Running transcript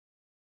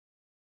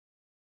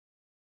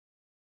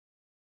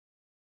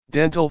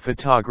Dental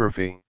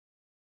photography.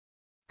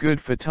 Good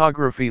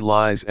photography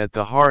lies at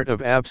the heart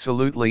of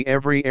absolutely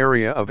every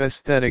area of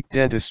aesthetic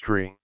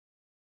dentistry.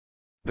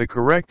 The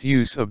correct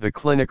use of the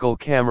clinical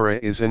camera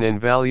is an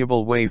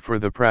invaluable way for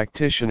the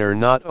practitioner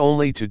not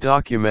only to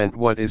document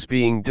what is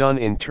being done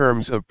in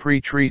terms of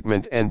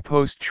pre-treatment and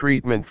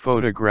post-treatment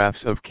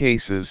photographs of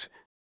cases,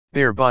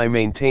 thereby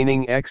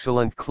maintaining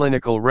excellent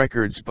clinical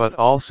records, but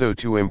also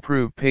to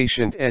improve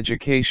patient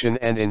education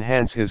and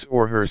enhance his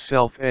or her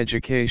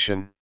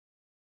self-education.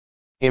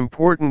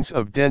 Importance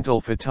of dental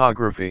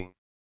photography.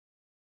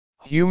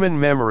 Human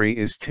memory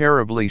is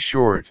terribly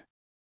short.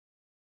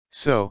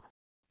 So,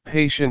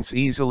 patients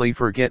easily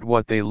forget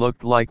what they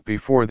looked like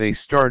before they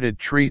started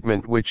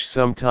treatment, which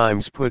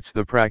sometimes puts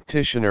the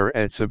practitioner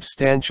at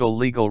substantial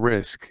legal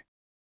risk.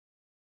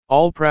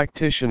 All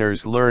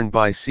practitioners learn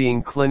by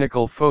seeing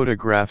clinical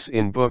photographs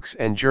in books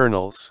and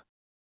journals.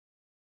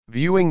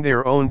 Viewing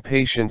their own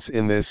patients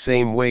in this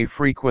same way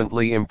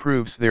frequently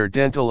improves their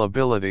dental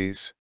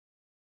abilities.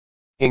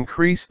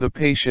 Increase the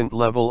patient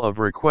level of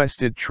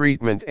requested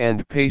treatment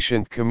and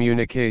patient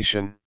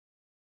communication.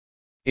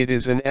 It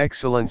is an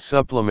excellent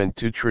supplement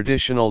to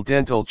traditional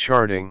dental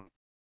charting.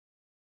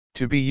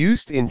 To be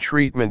used in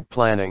treatment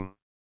planning.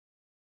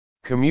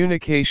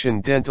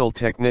 Communication dental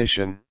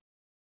technician.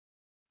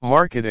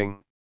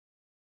 Marketing.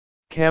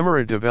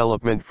 Camera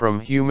development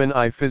from human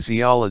eye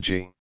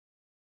physiology.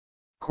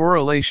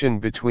 Correlation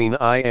between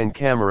eye and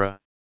camera.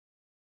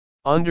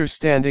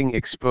 Understanding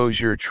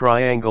exposure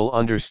triangle.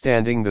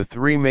 Understanding the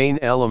three main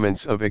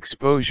elements of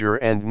exposure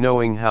and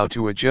knowing how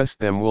to adjust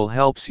them will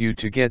help you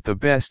to get the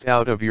best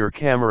out of your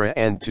camera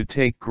and to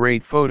take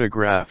great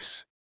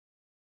photographs.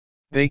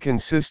 They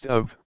consist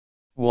of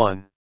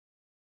 1.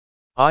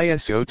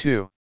 ISO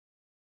 2.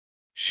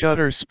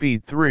 Shutter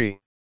speed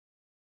 3.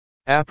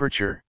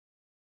 Aperture.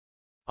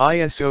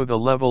 ISO the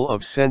level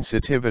of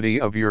sensitivity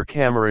of your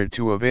camera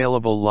to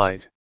available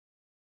light.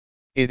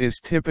 It is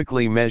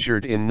typically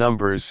measured in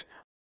numbers,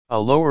 a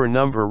lower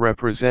number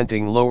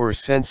representing lower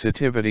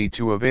sensitivity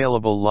to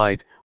available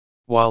light,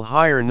 while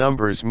higher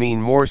numbers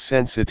mean more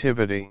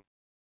sensitivity.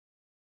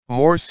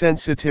 More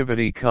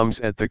sensitivity comes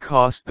at the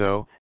cost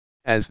though,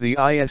 as the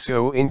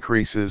ISO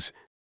increases,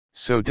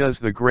 so does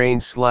the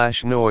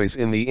grain/noise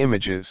in the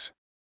images.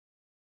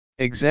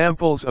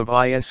 Examples of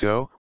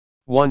ISO: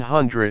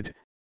 100,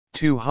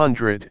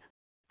 200,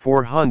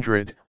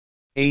 400,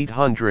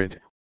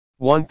 800,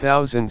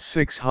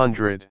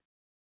 1600.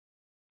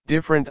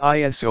 Different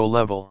ISO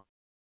level.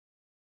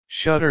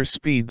 Shutter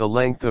speed. The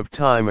length of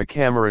time a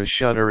camera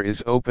shutter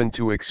is open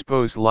to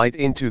expose light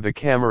into the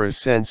camera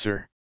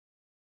sensor.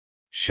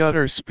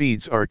 Shutter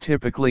speeds are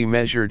typically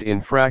measured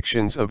in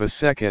fractions of a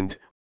second,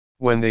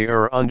 when they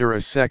are under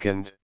a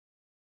second.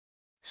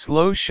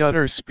 Slow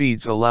shutter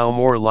speeds allow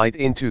more light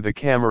into the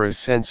camera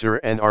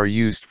sensor and are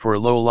used for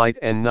low light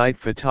and night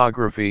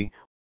photography,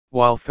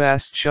 while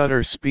fast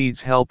shutter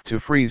speeds help to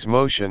freeze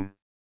motion.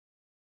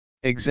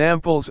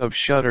 Examples of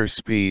shutter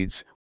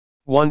speeds: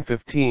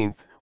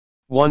 1/15th,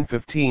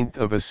 1/15th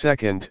of a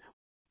second,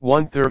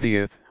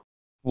 1/30th,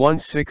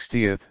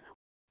 1/60th,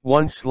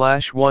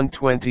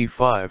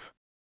 1/125.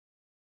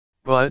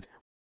 But,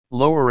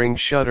 lowering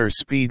shutter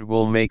speed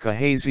will make a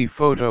hazy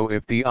photo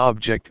if the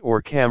object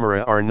or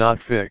camera are not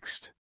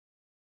fixed.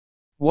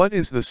 What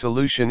is the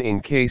solution in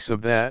case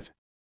of that?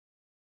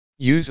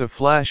 Use a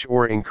flash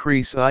or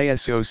increase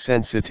ISO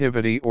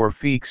sensitivity or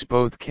fix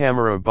both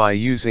camera by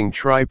using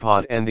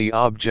tripod and the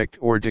object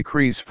or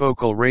decrease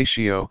focal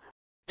ratio,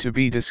 to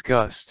be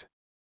discussed.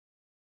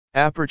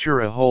 Aperture.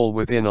 A hole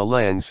within a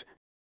lens,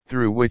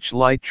 through which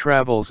light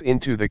travels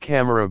into the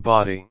camera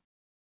body.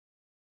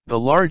 The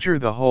larger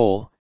the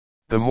hole,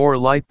 the more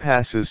light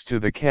passes to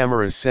the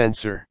camera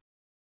sensor.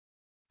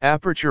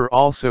 Aperture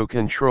also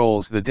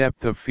controls the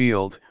depth of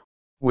field,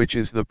 which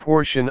is the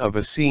portion of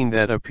a scene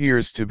that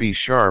appears to be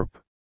sharp.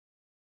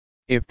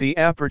 If the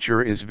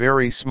aperture is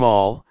very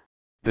small,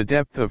 the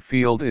depth of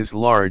field is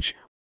large,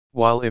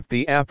 while if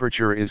the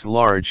aperture is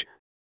large,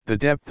 the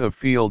depth of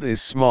field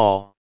is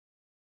small.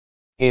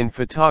 In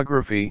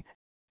photography,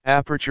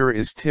 aperture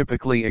is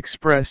typically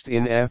expressed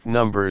in f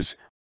numbers,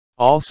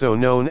 also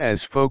known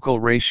as focal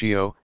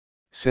ratio,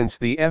 since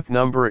the f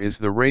number is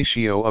the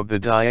ratio of the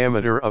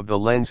diameter of the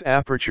lens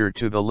aperture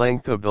to the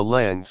length of the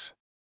lens.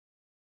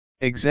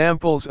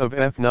 Examples of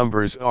f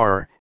numbers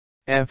are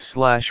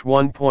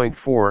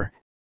f/1.4,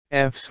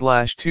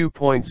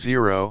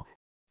 f/2.0,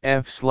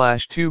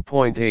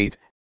 f/2.8,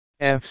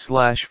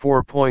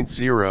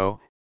 f/4.0,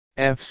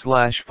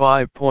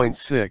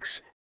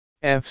 f/5.6,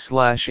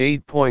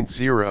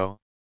 f/8.0.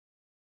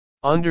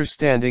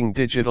 Understanding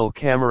digital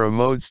camera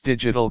modes.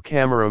 Digital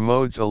camera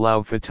modes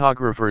allow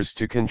photographers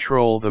to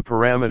control the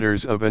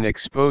parameters of an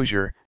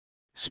exposure,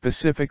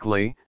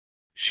 specifically,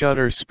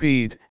 shutter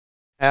speed,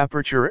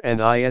 aperture and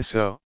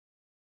ISO.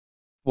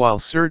 While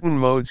certain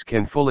modes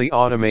can fully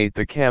automate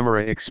the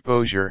camera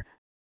exposure,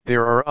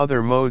 there are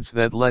other modes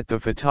that let the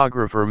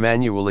photographer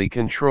manually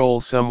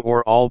control some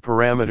or all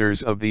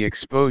parameters of the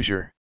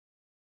exposure.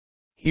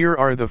 Here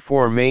are the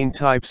four main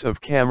types of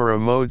camera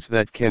modes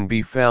that can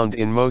be found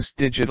in most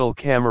digital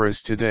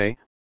cameras today.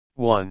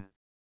 1.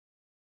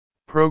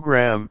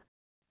 Program,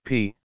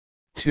 P.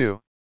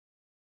 2.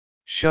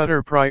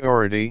 Shutter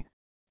priority,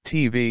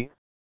 TV,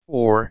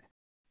 or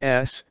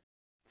S.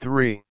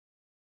 3.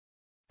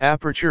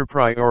 Aperture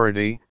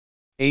priority,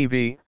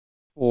 AV,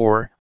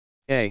 or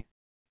A.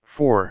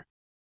 4.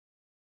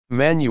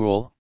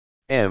 Manual,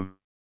 M.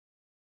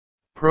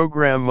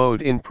 Program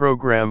mode. In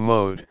program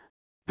mode,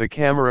 the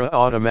camera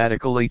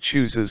automatically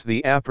chooses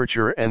the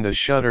aperture and the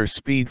shutter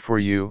speed for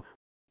you,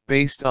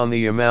 based on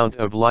the amount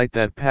of light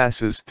that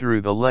passes through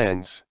the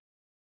lens.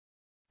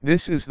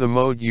 This is the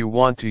mode you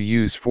want to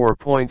use for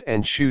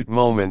point-and-shoot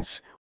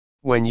moments,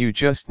 when you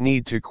just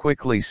need to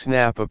quickly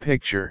snap a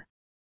picture.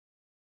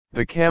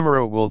 The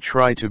camera will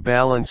try to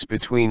balance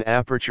between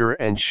aperture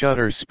and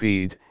shutter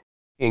speed,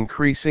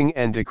 increasing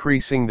and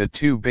decreasing the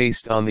two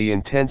based on the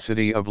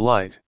intensity of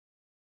light.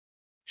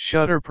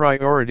 Shutter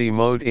priority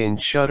mode. In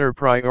shutter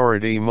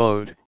priority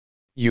mode,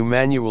 you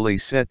manually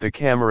set the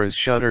camera's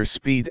shutter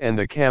speed and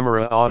the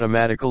camera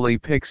automatically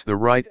picks the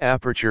right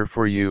aperture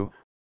for you,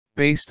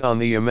 based on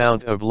the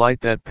amount of light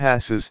that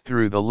passes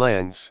through the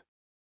lens.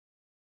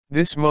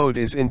 This mode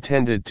is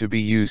intended to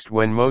be used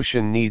when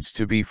motion needs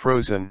to be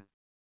frozen.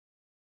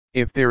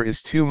 If there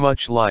is too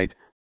much light,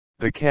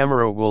 the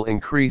camera will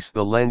increase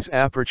the lens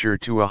aperture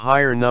to a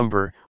higher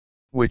number,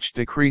 which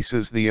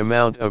decreases the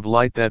amount of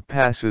light that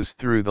passes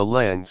through the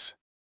lens.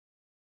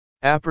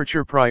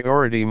 Aperture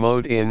priority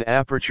mode. In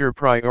aperture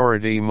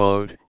priority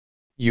mode,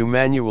 you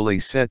manually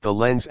set the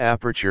lens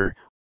aperture,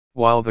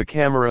 while the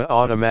camera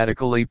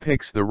automatically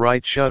picks the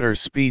right shutter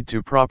speed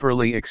to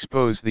properly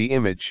expose the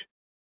image.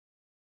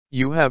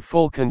 You have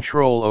full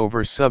control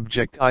over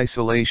subject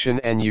isolation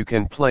and you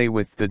can play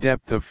with the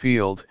depth of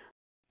field,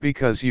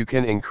 because you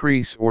can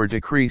increase or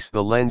decrease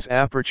the lens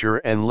aperture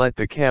and let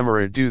the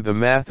camera do the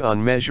math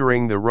on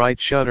measuring the right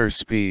shutter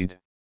speed.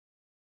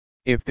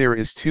 If there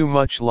is too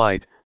much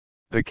light,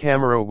 the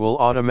camera will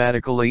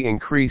automatically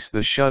increase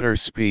the shutter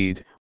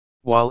speed,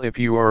 while if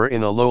you are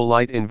in a low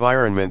light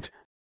environment,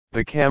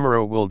 the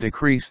camera will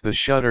decrease the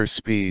shutter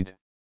speed.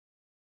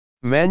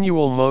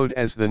 Manual mode.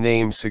 As the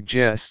name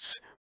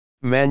suggests,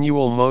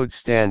 manual mode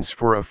stands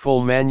for a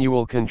full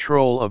manual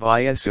control of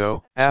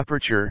ISO,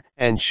 aperture,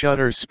 and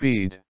shutter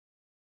speed.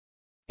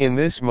 In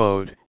this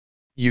mode,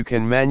 you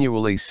can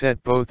manually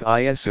set both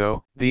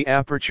ISO, the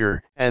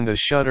aperture, and the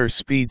shutter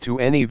speed to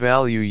any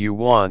value you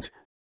want.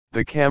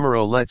 The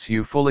camera lets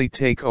you fully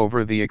take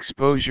over the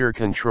exposure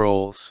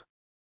controls.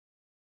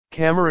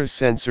 Camera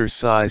sensor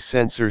size.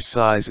 Sensor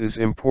size is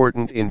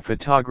important in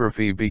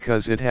photography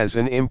because it has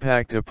an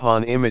impact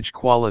upon image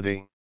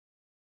quality.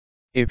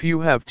 If you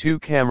have two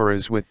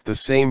cameras with the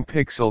same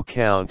pixel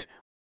count,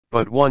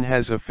 but one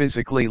has a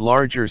physically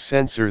larger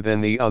sensor than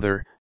the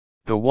other,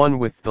 the one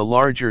with the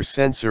larger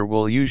sensor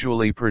will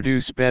usually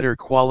produce better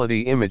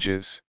quality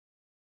images.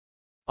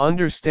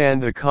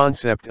 Understand the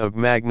concept of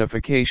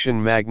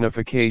magnification.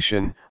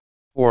 Magnification,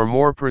 or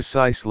more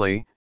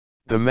precisely,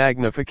 the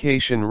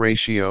magnification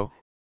ratio,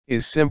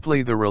 is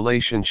simply the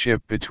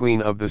relationship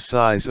between of the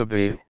size of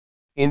the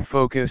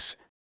in-focus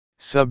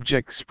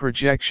subject's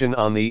projection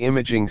on the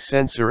imaging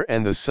sensor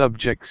and the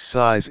subject's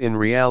size in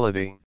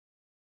reality.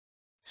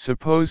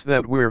 Suppose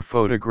that we're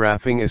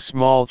photographing a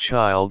small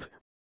child,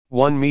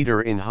 1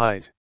 meter in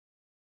height.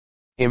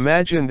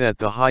 Imagine that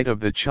the height of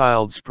the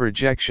child's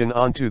projection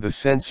onto the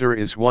sensor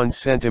is 1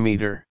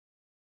 centimeter.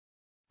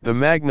 The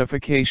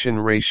magnification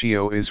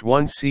ratio is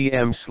 1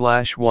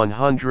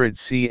 cm/100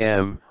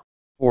 cm,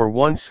 or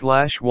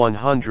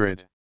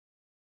 1/100.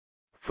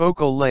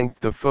 Focal length.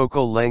 The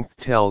focal length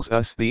tells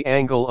us the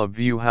angle of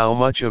view, how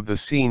much of the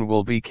scene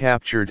will be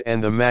captured,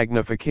 and the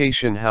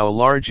magnification, how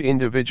large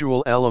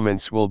individual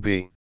elements will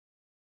be.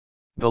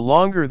 The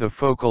longer the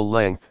focal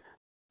length,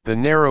 the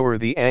narrower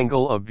the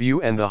angle of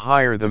view and the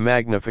higher the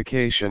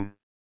magnification.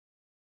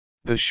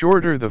 The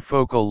shorter the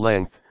focal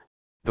length,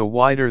 the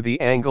wider the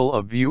angle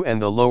of view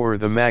and the lower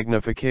the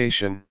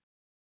magnification.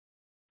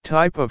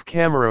 Type of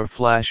camera: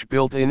 flash,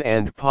 built-in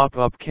and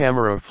pop-up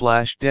camera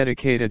flash,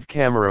 dedicated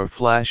camera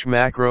flash,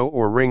 macro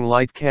or ring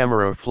light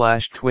camera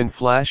flash, twin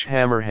flash,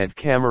 hammerhead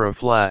camera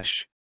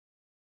flash.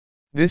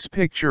 This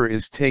picture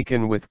is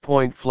taken with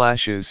point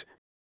flashes,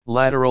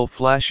 lateral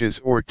flashes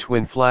or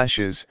twin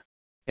flashes.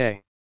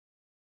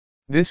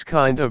 This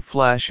kind of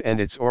flash and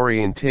its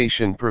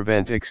orientation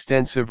prevent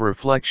extensive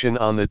reflection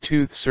on the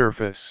tooth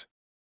surface.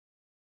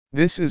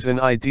 This is an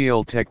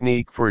ideal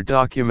technique for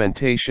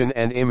documentation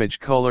and image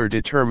color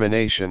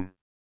determination.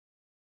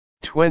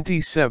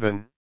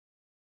 27.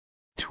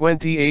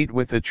 28.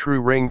 With a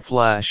true ring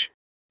flash,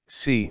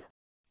 C,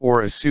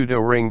 or a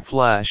pseudo-ring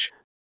flash,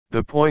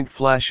 the point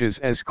flashes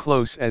as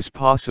close as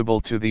possible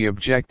to the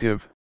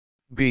objective,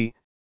 B.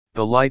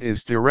 The light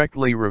is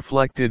directly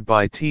reflected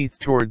by teeth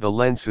toward the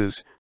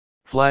lenses,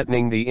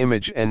 flattening the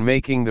image and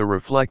making the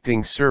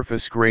reflecting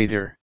surface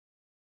greater.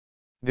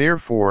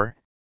 Therefore,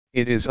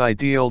 it is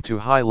ideal to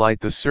highlight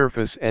the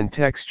surface and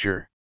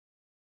texture.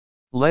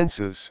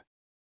 Lenses.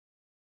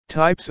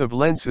 Types of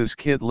lenses: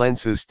 kit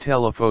lenses,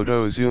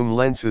 telephoto zoom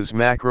lenses,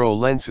 macro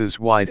lenses,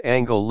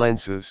 wide-angle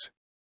lenses.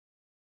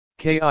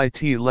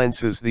 KIT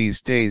lenses.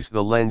 These days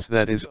the lens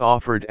that is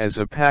offered as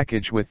a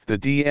package with the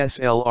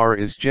DSLR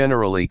is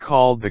generally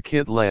called the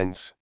kit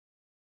lens.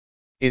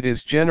 It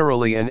is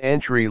generally an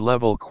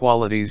entry-level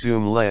quality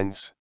zoom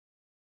lens.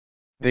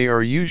 They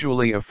are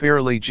usually a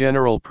fairly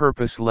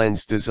general-purpose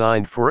lens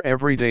designed for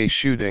everyday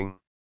shooting.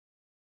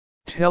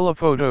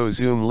 Telephoto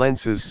zoom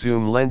lenses.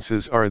 Zoom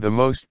lenses are the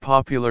most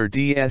popular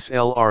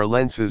DSLR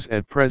lenses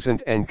at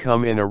present and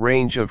come in a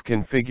range of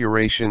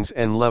configurations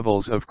and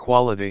levels of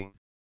quality.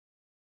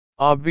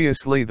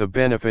 Obviously, the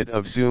benefit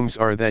of zooms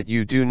are that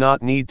you do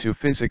not need to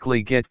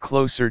physically get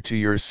closer to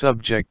your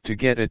subject to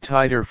get a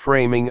tighter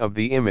framing of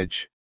the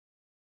image.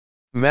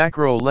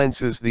 Macro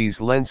lenses. These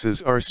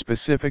lenses are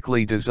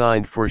specifically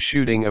designed for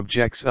shooting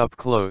objects up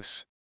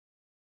close.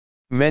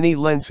 Many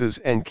lenses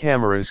and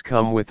cameras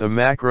come with a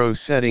macro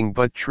setting,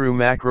 but true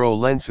macro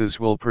lenses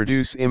will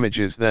produce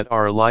images that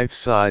are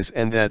life-size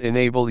and that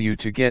enable you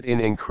to get in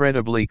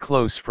incredibly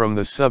close from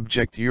the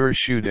subject you're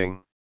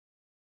shooting.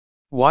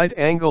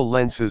 Wide-angle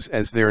lenses.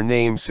 As their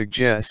name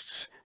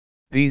suggests,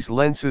 these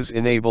lenses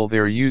enable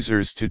their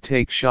users to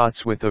take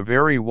shots with a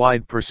very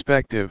wide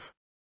perspective.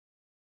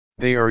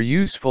 They are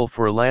useful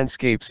for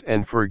landscapes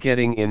and for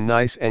getting in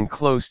nice and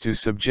close to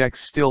subjects,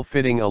 still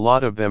fitting a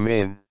lot of them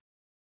in.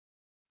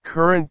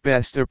 Current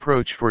best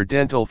approach for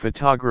dental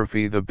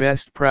photography. The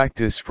best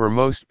practice for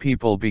most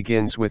people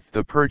begins with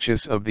the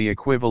purchase of the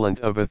equivalent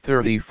of a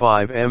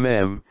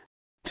 35mm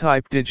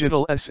type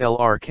digital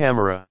SLR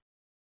camera.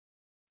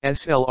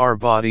 SLR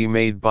body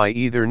made by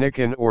either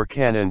Nikon or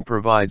Canon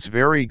provides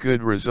very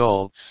good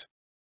results.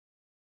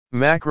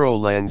 Macro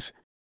lens,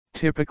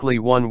 typically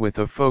one with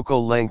a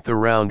focal length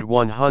around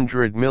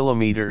 100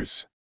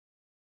 mm.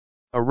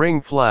 A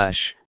ring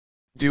flash,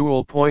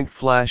 dual point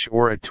flash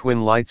or a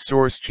twin light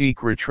source. Cheek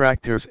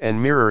retractors and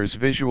mirrors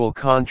visual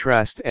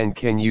contrast and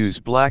can use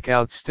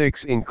blackout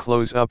sticks in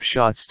close-up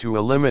shots to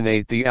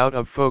eliminate the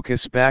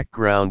out-of-focus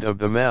background of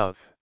the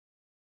mouth.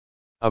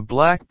 A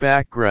black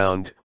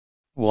background,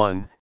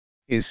 1,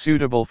 is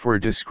suitable for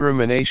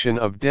discrimination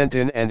of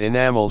dentin and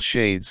enamel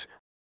shades,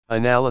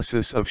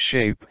 analysis of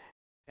shape,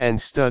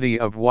 and study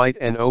of white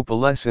and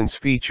opalescence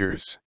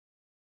features.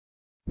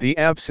 The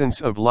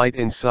absence of light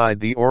inside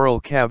the oral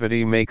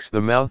cavity makes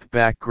the mouth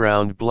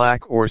background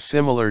black or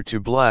similar to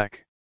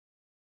black.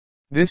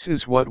 This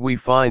is what we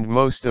find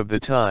most of the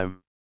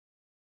time.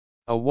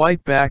 A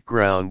white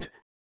background,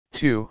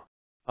 2,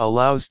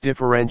 allows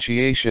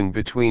differentiation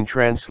between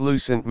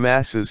translucent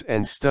masses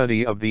and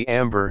study of the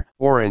amber,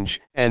 orange,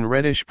 and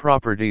reddish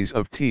properties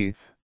of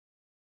teeth.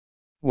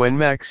 When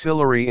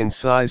maxillary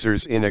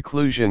incisors in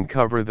occlusion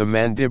cover the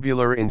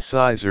mandibular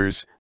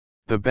incisors,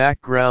 the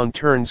background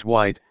turns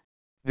white.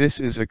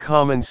 This is a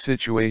common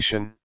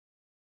situation.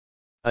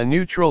 A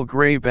neutral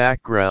gray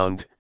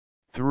background,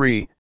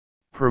 3,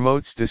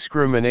 promotes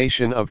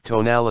discrimination of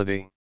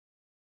tonality.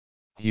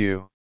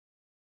 Hue.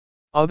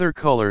 Other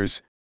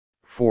colors,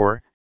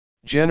 4,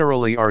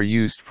 generally are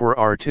used for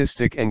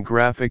artistic and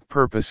graphic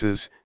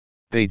purposes.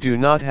 They do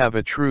not have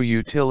a true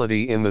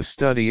utility in the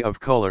study of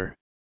color.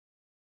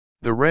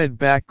 The red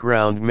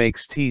background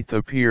makes teeth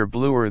appear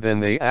bluer than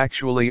they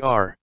actually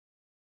are.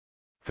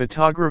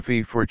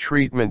 Photography for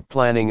Treatment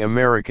Planning.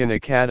 American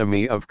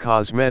Academy of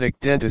Cosmetic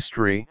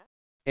Dentistry,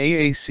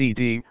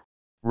 AACD,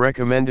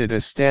 recommended a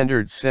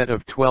standard set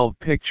of 12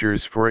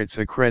 pictures for its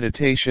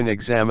accreditation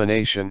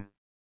examination.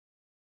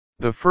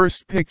 The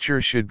first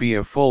picture should be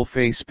a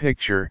full-face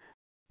picture,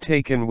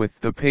 taken with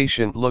the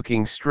patient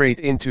looking straight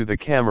into the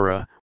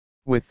camera,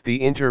 with the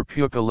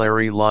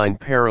interpupillary line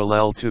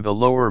parallel to the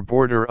lower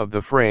border of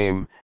the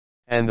frame,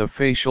 and the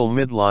facial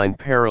midline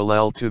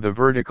parallel to the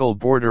vertical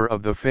border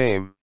of the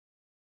frame.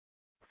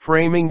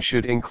 Framing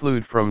should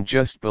include from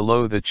just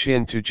below the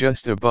chin to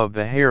just above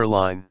the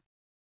hairline.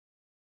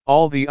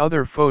 All the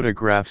other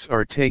photographs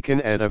are taken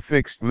at a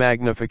fixed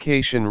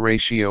magnification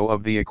ratio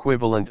of the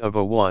equivalent of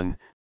a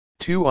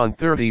 1:2 on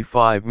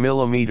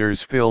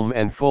 35mm film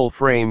and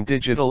full-frame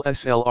digital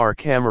SLR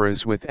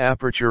cameras with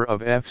aperture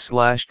of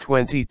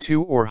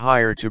f/22 or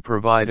higher to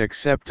provide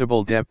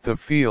acceptable depth of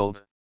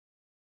field.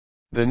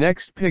 The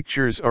next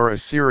pictures are a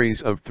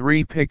series of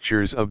 3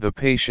 pictures of the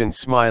patient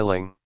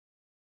smiling.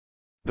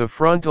 The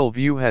frontal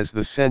view has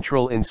the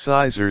central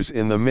incisors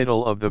in the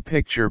middle of the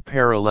picture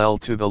parallel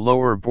to the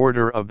lower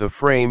border of the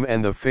frame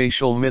and the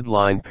facial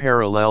midline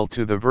parallel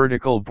to the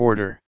vertical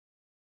border.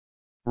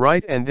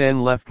 Right and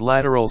then left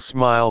lateral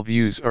smile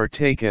views are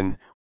taken,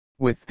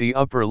 with the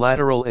upper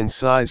lateral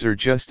incisor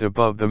just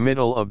above the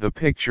middle of the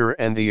picture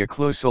and the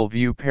occlusal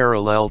view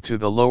parallel to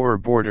the lower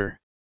border.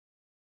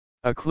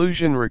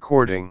 Occlusion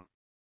recording.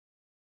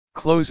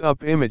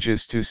 Close-up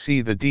images to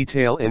see the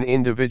detail in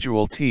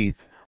individual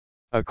teeth.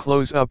 A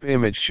close-up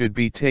image should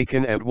be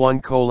taken at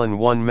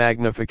 1:1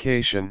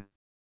 magnification.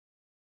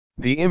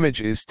 The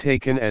image is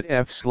taken at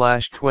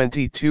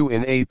f/22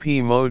 in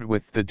AP mode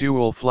with the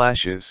dual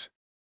flashes.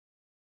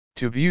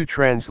 To view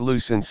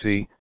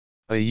translucency,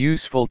 a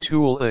useful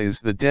tool is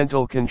the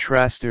dental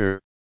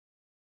contraster.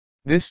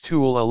 This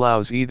tool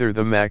allows either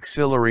the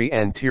maxillary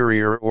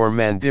anterior or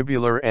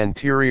mandibular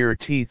anterior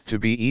teeth to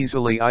be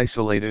easily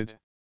isolated.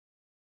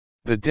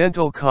 The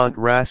dental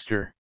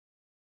contraster.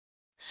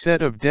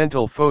 Set of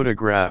dental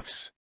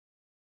photographs.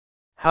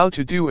 How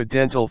to do a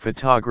dental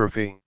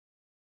photography.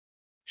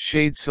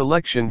 Shade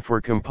selection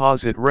for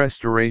composite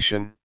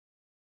restoration.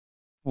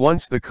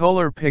 Once the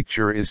color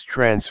picture is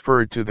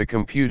transferred to the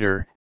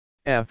computer,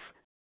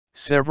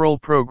 several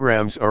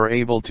programs are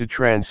able to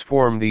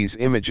transform these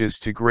images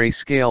to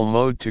grayscale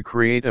mode to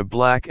create a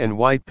black and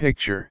white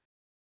picture.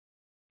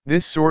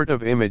 This sort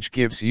of image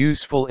gives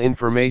useful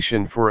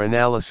information for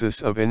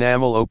analysis of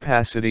enamel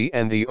opacity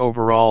and the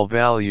overall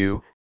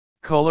value.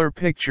 Color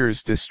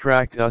pictures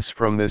distract us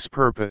from this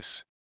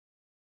purpose.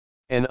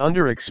 An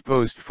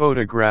underexposed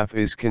photograph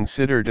is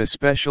considered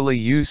especially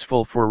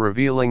useful for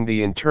revealing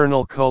the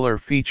internal color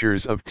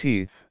features of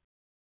teeth.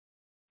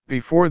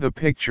 Before the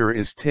picture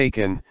is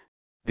taken,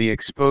 the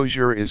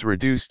exposure is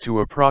reduced to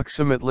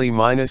approximately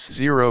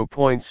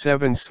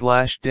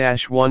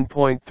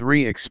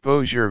 -0.7/-1.3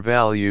 exposure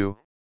value,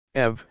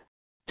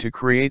 to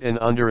create an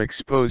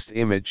underexposed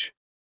image.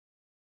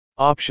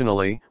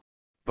 Optionally,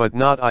 but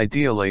not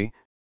ideally,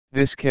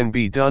 this can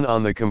be done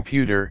on the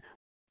computer,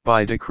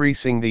 by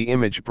decreasing the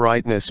image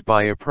brightness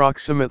by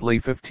approximately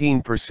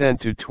 15%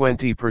 to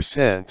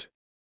 20%.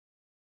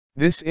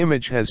 This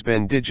image has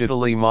been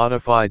digitally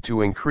modified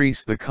to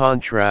increase the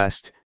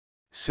contrast,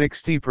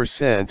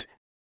 60%,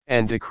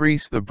 and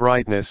decrease the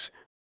brightness,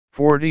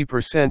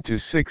 40% to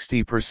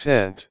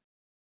 60%.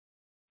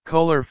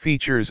 Color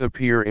features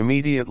appear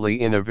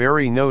immediately in a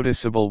very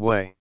noticeable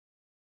way.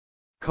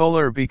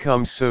 Color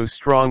becomes so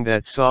strong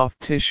that soft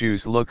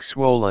tissues look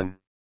swollen.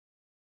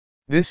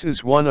 This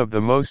is one of the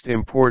most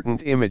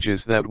important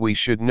images that we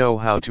should know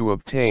how to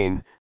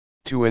obtain,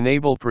 to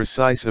enable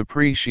precise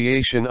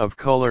appreciation of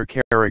color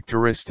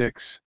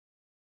characteristics.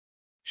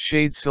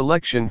 Shade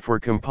selection for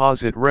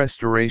composite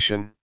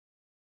restoration.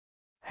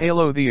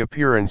 Halo. The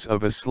appearance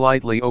of a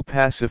slightly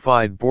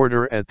opacified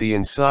border at the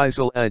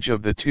incisal edge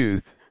of the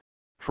tooth,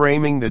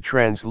 framing the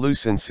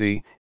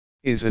translucency,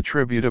 is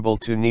attributable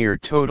to near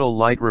total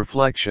light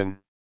reflection.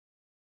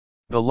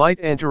 The light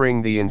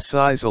entering the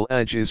incisal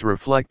edge is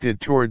reflected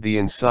toward the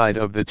inside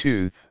of the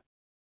tooth.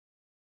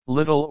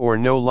 Little or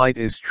no light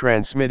is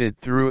transmitted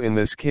through in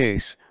this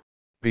case,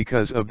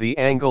 because of the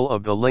angle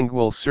of the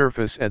lingual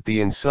surface at the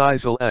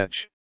incisal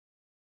edge.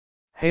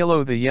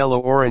 Halo. The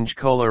yellow-orange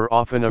color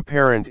often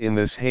apparent in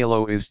this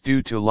halo is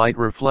due to light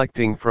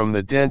reflecting from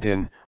the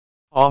dentin,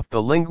 off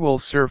the lingual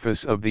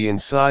surface of the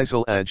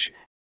incisal edge,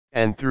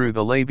 and through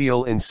the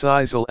labial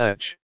incisal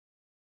edge.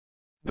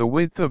 The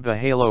width of the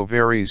halo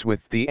varies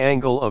with the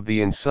angle of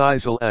the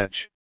incisal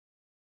edge.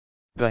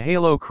 The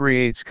halo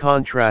creates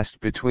contrast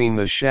between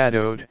the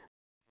shadowed,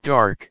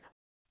 dark,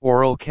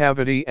 oral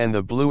cavity and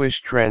the bluish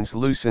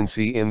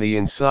translucency in the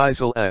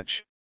incisal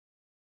edge.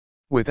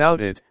 Without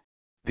it,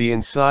 the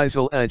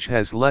incisal edge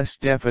has less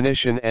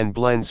definition and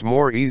blends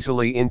more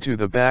easily into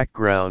the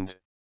background.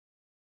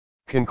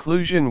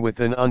 Conclusion. With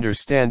an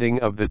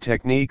understanding of the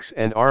techniques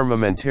and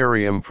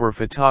armamentarium for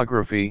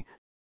photography,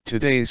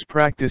 today's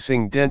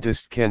practicing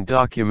dentist can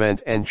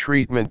document and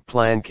treatment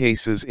plan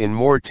cases in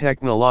more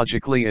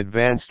technologically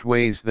advanced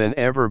ways than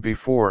ever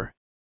before.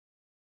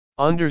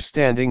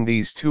 Understanding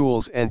these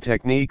tools and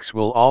techniques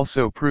will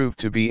also prove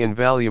to be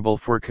invaluable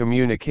for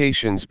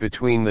communications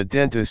between the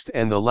dentist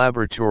and the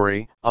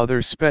laboratory,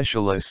 other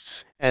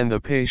specialists, and the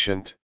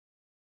patient.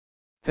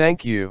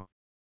 Thank you.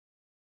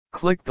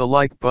 Click the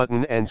like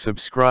button and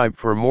subscribe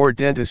for more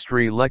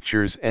dentistry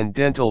lectures and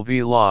dental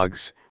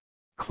vlogs.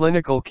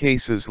 Clinical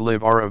cases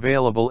live are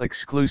available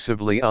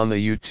exclusively on the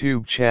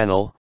YouTube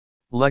channel,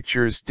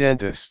 Lectures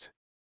Dentist.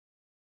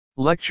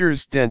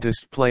 Lectures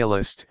Dentist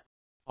playlist,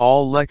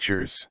 all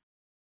lectures.